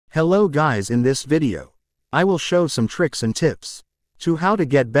Hello guys, in this video, I will show some tricks and tips to how to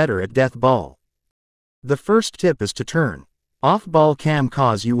get better at death ball. The first tip is to turn off ball cam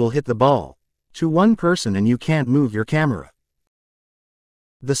cause you will hit the ball to one person and you can't move your camera.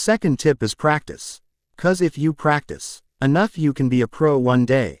 The second tip is practice, cause if you practice enough you can be a pro one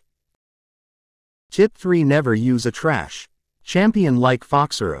day. Tip 3, never use a trash champion like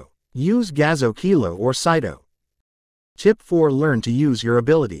Foxero. Use Gazo Kilo or Saito. Tip 4, learn to use your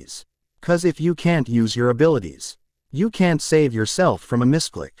abilities, cause if you can't use your abilities, you can't save yourself from a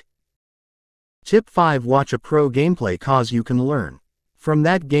misclick. Tip 5, watch a pro gameplay cause you can learn from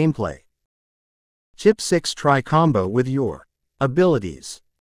that gameplay. Tip 6, try combo with your abilities.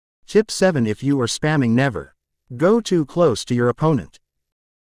 Tip 7, if you are spamming, never go too close to your opponent.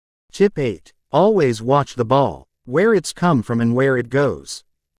 Tip 8, always watch the ball, where it's come from and where it goes.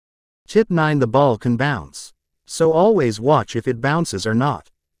 Tip 9, the ball can bounce, so always watch if it bounces or not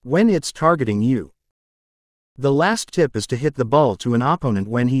when it's targeting you. The last tip is to hit the ball to an opponent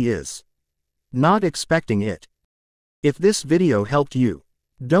when he is not expecting it. If this video helped you,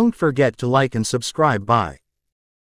 don't forget to like and subscribe. Bye.